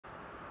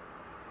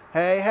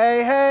Hey,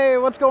 hey, hey,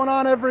 what's going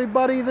on,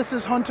 everybody? This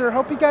is Hunter.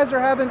 Hope you guys are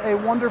having a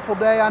wonderful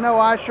day. I know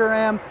I sure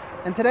am.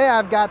 And today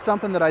I've got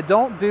something that I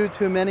don't do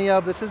too many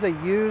of. This is a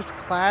used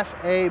Class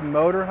A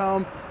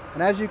motorhome.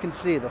 And as you can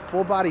see, the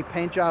full body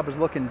paint job is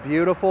looking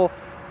beautiful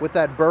with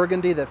that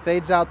burgundy that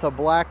fades out to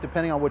black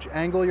depending on which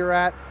angle you're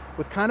at,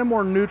 with kind of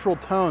more neutral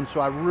tones. So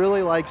I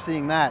really like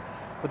seeing that.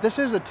 But this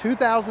is a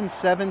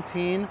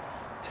 2017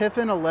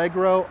 Tiffin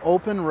Allegro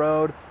open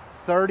road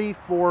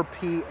 34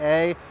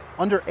 PA.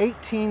 Under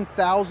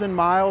 18,000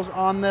 miles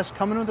on this,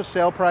 coming with a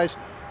sale price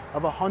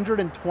of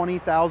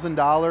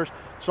 $120,000.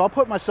 So I'll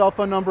put my cell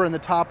phone number in the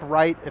top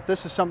right. If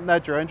this is something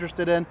that you're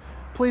interested in,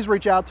 please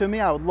reach out to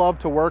me. I would love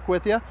to work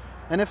with you.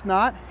 And if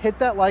not, hit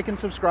that like and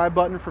subscribe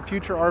button for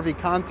future RV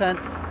content.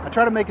 I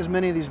try to make as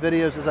many of these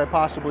videos as I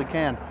possibly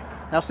can.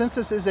 Now, since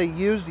this is a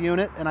used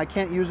unit and I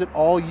can't use it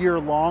all year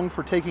long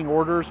for taking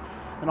orders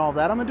and all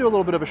that, I'm gonna do a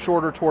little bit of a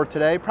shorter tour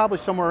today, probably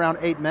somewhere around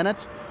 8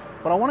 minutes.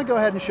 But I want to go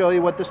ahead and show you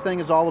what this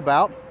thing is all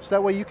about, so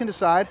that way you can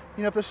decide,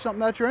 if this is something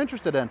that you're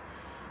interested in.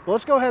 But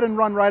let's go ahead and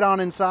run right on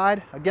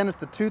inside. Again, it's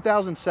the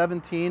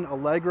 2017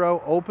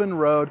 Allegro open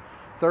road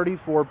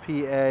 34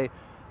 PA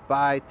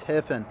by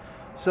Tiffin.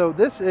 So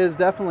this is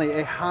definitely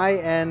a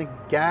high-end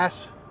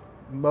gas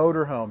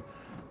motorhome.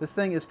 This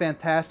thing is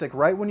fantastic.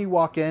 Right when you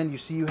walk in,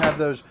 you have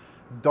those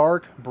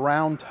dark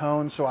brown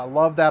tones. So I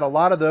love that. A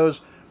lot of those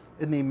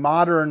in the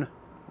modern,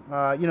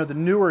 the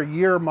newer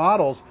year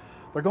models,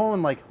 they're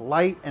going like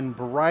light and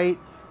bright,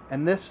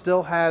 and this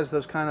still has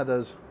those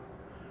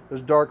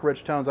those dark,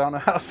 rich tones. I don't know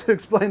how to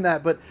explain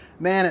that, but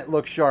man, it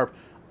looks sharp.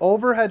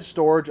 Overhead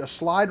storage, a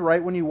slide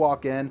right when you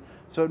walk in,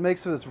 so it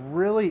makes this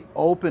really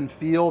open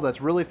feel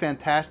that's really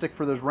fantastic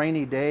for those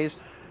rainy days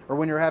or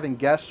when you're having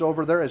guests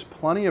over. There is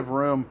plenty of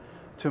room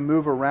to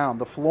move around.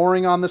 The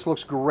flooring on this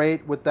looks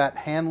great with that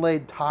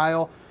hand-laid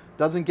tile.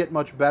 Doesn't get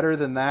much better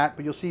than that,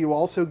 but you'll see you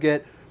also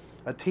get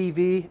a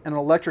TV and an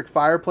electric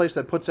fireplace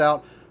that puts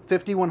out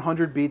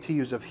 5,100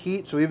 BTUs of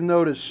heat. So even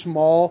though it is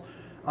small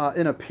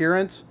in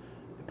appearance,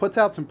 it puts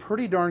out some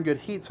pretty darn good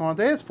heat. So on a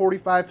day it's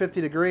 45,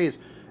 50 degrees,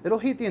 it'll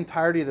heat the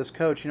entirety of this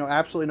coach,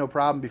 absolutely no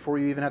problem before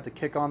you even have to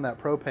kick on that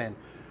propane.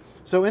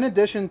 So in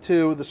addition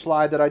to the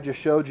slide that I just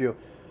showed you,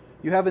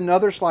 you have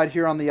another slide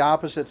here on the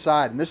opposite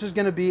side. And this is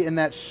going to be in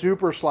that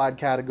super slide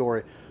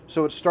category.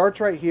 So it starts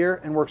right here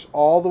and works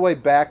all the way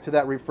back to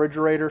that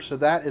refrigerator. So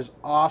that is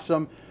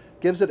awesome.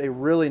 Gives it a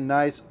really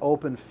nice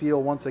open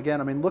feel once again.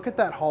 I mean, look at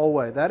that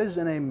hallway. That is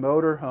in a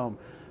motorhome.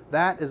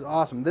 That is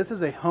awesome. This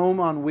is a home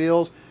on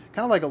wheels,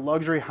 kind of like a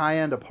luxury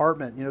high-end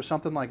apartment,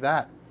 something like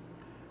that.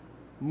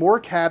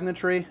 More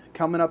cabinetry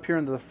coming up here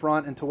into the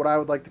front into what I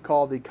would like to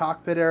call the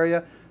cockpit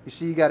area. You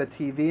see you got a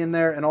TV in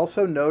there, and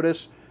also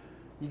notice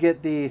you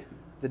get the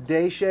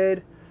day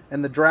shade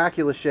and the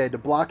Dracula shade to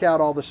block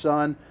out all the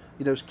sun,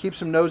 keep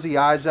some nosy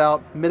eyes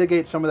out,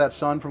 mitigate some of that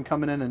sun from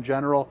coming in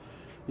general.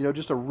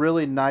 Just a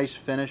really nice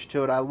finish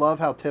to it. I love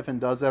how Tiffin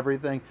does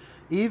everything.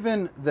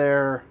 Even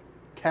their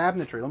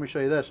cabinetry, let me show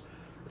you this.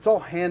 It's all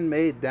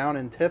handmade down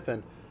in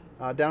Tiffin,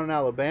 down in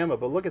Alabama,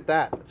 but look at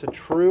that. It's a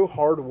true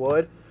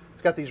hardwood.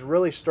 It's got these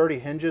really sturdy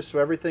hinges, so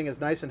everything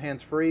is nice and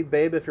hands-free.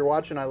 Babe, if you're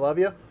watching, I love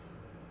you.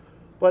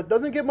 But it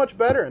doesn't get much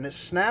better, and it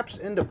snaps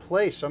into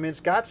place. I mean,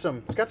 it's got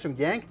some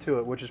yank to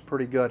it, which is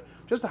pretty good.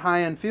 Just a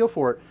high-end feel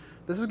for it.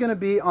 This is going to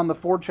be on the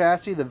Ford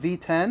chassis, the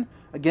V10.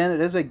 Again, it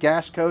is a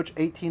gas coach,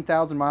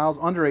 18,000 miles,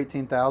 under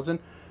 18,000.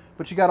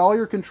 But you got all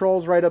your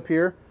controls right up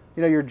here.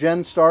 Your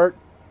Gen Start,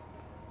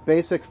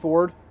 basic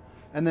Ford.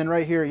 And then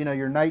right here,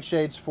 your night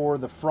shades for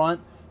the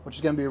front, which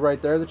is going to be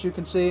right there that you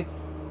can see.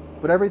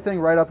 But everything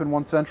right up in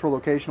one central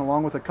location,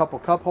 along with a couple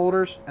cup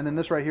holders. And then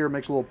this right here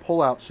makes a little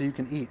pull-out so you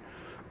can eat.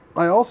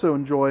 I also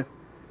enjoy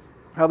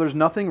how there's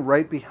nothing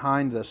right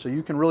behind this. So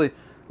you can really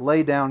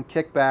lay down,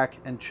 kick back,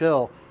 and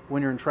chill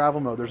when you're in travel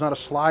mode. There's not a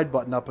slide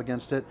button up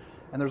against it,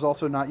 and there's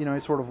also not any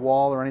sort of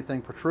wall or anything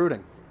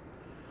protruding.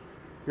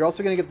 You're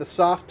also going to get the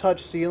soft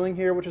touch ceiling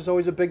here, which is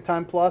always a big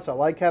time plus. I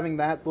like having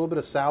that. It's a little bit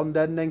of sound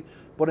deadening,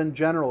 but in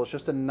general it's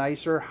just a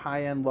nicer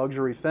high-end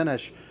luxury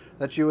finish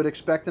that you would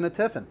expect in a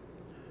Tiffin.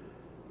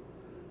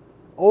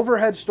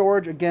 Overhead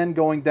storage, again,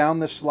 going down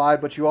this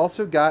slide, but you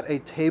also got a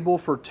table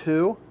for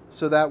two,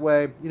 so that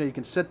way you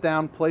can sit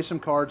down, play some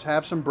cards,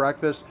 have some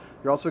breakfast.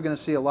 You're also going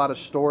to see a lot of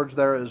storage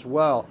there as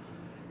well.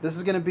 This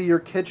is going to be your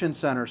kitchen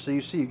center. So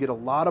you get a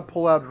lot of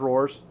pull-out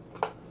drawers.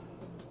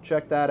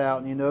 Check that out.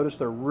 And you notice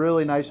they're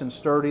really nice and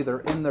sturdy. They're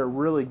in there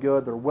really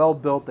good. They're well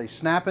built. They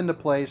snap into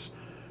place.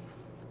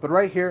 But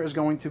right here is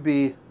going to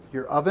be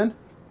your oven.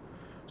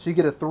 So you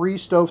get a 3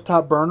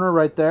 stovetop burner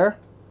right there.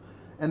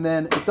 And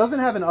then it doesn't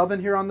have an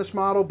oven here on this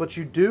model, but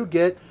you do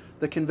get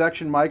the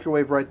convection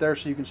microwave right there.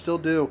 So you can still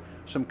do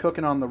some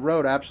cooking on the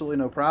road. Absolutely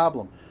no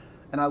problem.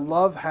 And I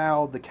love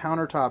how the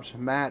countertops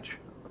match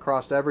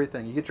across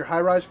everything. You get your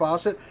high-rise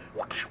faucet,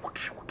 whoosh,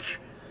 whoosh, whoosh,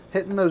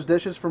 hitting those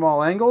dishes from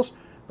all angles,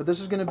 but this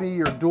is going to be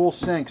your dual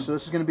sink. So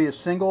this is going to be a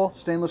single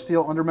stainless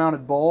steel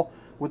undermounted bowl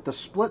with the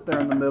split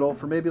there in the middle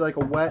for maybe like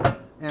a wet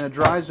and a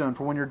dry zone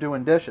for when you're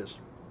doing dishes.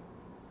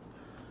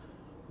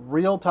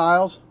 real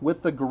tiles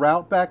with the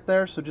grout back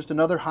there, so just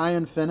another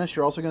high-end finish.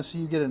 You're also going to see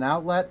you get an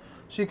outlet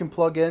so you can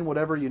plug in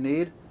whatever you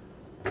need.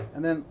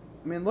 And then,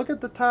 I mean, look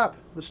at the top,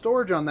 the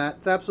storage on that.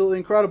 It's absolutely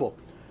incredible.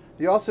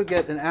 You also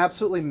get an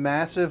absolutely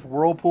massive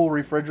Whirlpool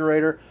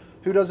refrigerator.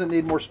 Who doesn't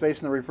need more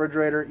space in the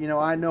refrigerator? You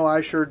know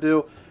I sure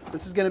do.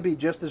 This is going to be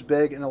just as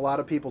big in a lot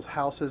of people's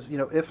houses, you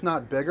know, if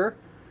not bigger.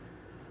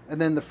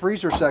 And then the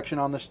freezer section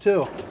on this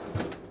too.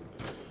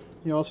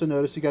 You also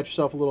notice you got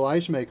yourself a little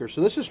ice maker.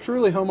 So this is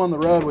truly home on the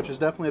road, which is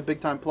definitely a big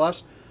time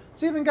plus.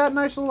 It's even got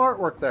nice little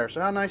artwork there. So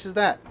how nice is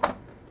that?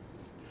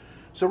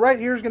 So right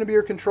here is going to be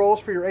your controls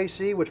for your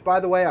AC, which by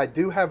the way, I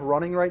do have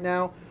running right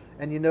now.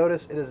 And you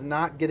notice it is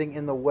not getting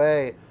in the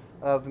way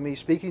of me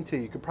speaking to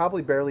you. You could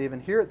probably barely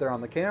even hear it there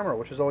on the camera,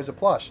 which is always a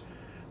plus.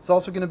 It's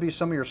also going to be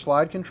some of your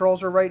slide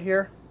controls are right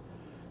here.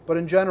 But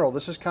in general,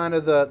 this is kind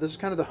of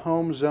the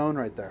home zone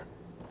right there.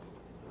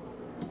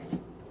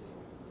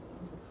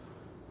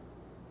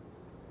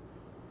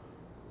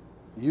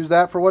 Use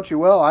that for what you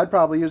will. I'd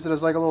probably use it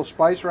as like a little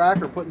spice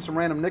rack or putting some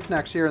random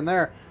knickknacks here and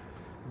there.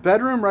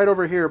 Bedroom right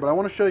over here, but I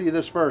want to show you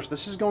this first.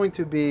 This is going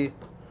to be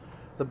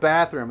the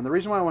bathroom. And the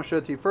reason why I want to show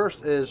it to you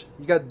first is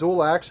you got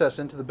dual access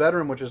into the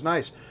bedroom, which is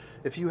nice.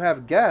 If you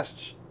have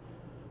guests,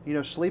 you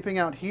know, sleeping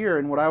out here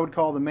in what I would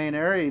call the main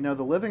area, you know,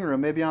 the living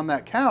room, maybe on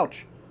that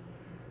couch,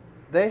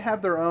 they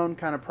have their own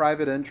kind of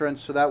private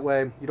entrance, so that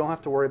way you don't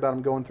have to worry about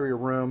them going through your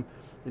room,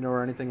 you know,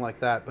 or anything like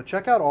that. But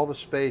check out all the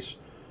space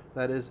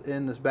that is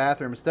in this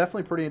bathroom. It's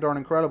definitely pretty darn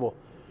incredible.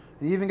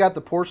 And you even got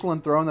the porcelain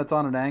throne that's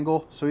on an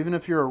angle, so even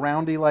if you're a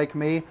roundy like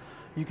me,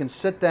 you can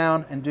sit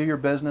down and do your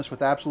business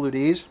with absolute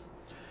ease.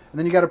 And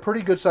then you got a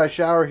pretty good sized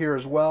shower here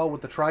as well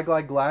with the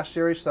Tri-Glide glass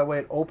series, so that way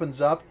it opens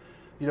up,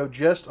 you know,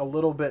 just a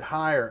little bit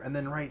higher. And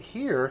then right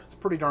here, it's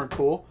pretty darn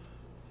cool.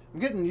 I'm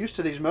getting used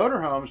to these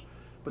motorhomes,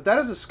 but that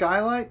is a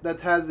skylight that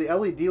has the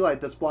LED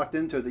light that's blocked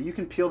into it that you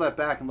can peel that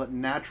back and let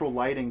natural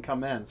lighting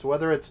come in. So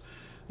whether it's,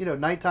 you know,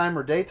 nighttime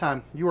or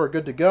daytime, you are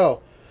good to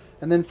go.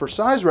 And then for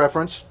size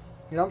reference,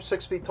 you know, I'm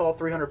 6 feet tall,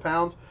 300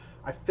 pounds.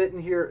 I fit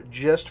in here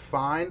just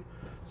fine.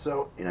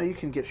 So, you know, you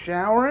can get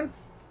showering.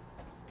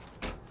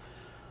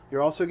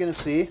 You're also going to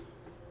see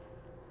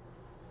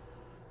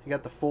you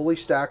got the fully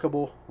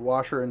stackable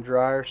washer and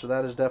dryer, so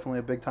that is definitely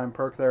a big time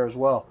perk there as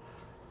well.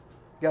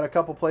 You got a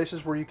couple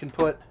places where you can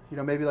put, you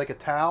know, maybe like a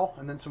towel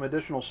and then some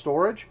additional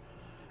storage.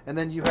 And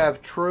then you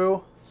have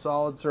true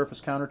solid surface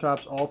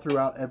countertops all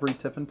throughout every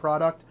Tiffin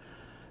product.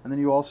 And then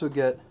you also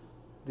get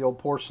the old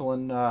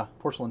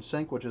porcelain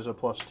sink, which is a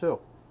plus too.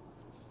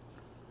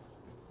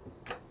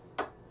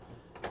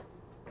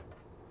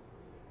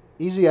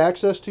 Easy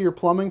access to your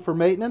plumbing for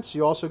maintenance.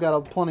 You also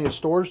got plenty of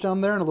storage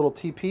down there and a little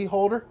TP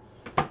holder.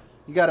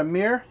 You got a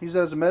mirror. Use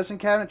that as a medicine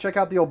cabinet. Check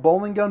out the old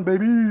bowling gun,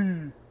 baby.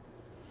 And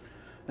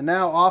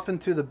now off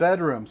into the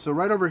bedroom. So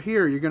right over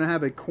here, you're going to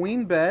have a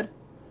queen bed.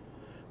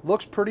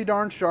 Looks pretty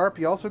darn sharp.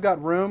 You also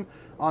got room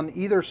on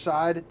either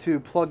side to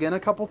plug in a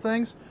couple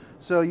things.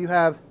 So you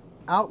have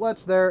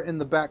outlets there in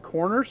the back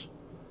corners.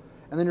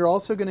 And then you're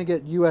also going to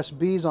get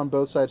USBs on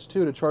both sides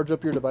too to charge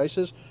up your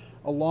devices,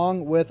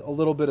 along with a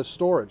little bit of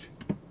storage.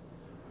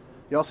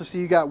 You also see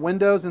you got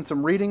windows and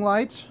some reading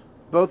lights.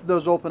 Both of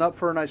those open up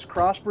for a nice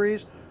cross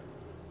breeze.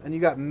 And you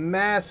got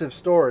massive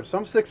storage. So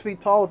I'm 6 feet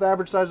tall with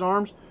average size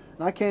arms,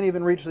 and I can't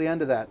even reach the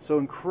end of that. So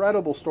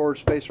incredible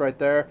storage space right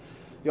there.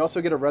 You also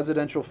get a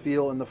residential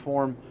feel in the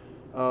form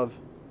of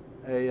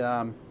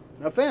a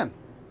fan.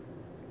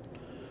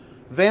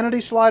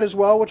 Vanity slide as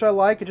well, which I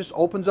like. It just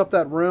opens up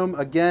that room.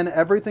 Again,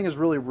 everything is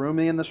really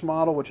roomy in this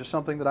model, which is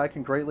something that I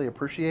can greatly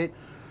appreciate.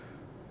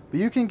 But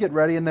you can get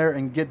ready in there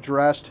and get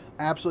dressed.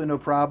 Absolutely no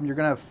problem. You're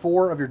going to have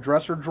 4 of your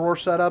dresser drawer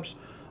setups,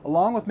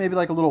 along with maybe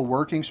like a little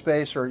working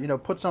space, or, you know,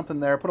 put something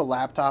there, put a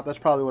laptop. That's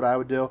probably what I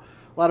would do.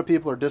 A lot of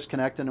people are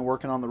disconnecting and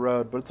working on the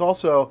road, but it's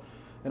also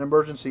an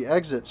emergency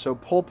exit. So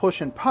pull, push,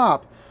 and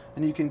pop,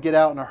 and you can get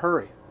out in a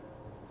hurry.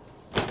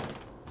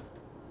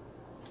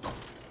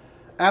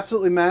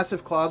 Absolutely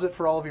massive closet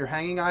for all of your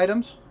hanging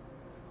items.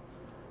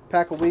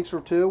 Pack a week's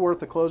or two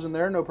worth of clothes in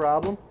there, no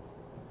problem.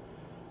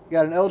 You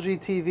got an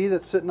LG TV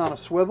that's sitting on a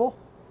swivel.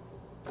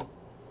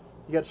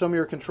 You got some of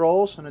your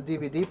controls and a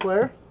DVD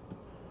player.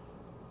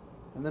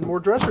 And then more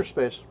dresser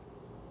space.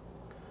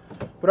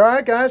 But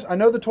alright guys, I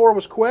know the tour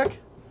was quick,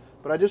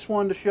 but I just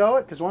wanted to show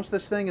it because once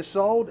this thing is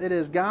sold, it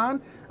is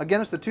gone.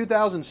 Again, it's the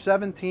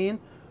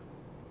 2017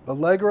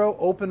 Allegro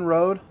Open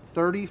Road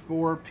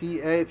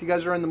 34PA. If you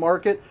guys are in the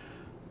market,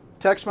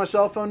 text my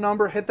cell phone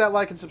number, hit that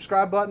like and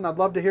subscribe button. I'd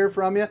love to hear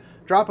from you.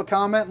 Drop a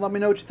comment and let me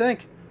know what you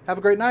think. Have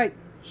a great night.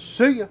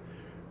 See ya.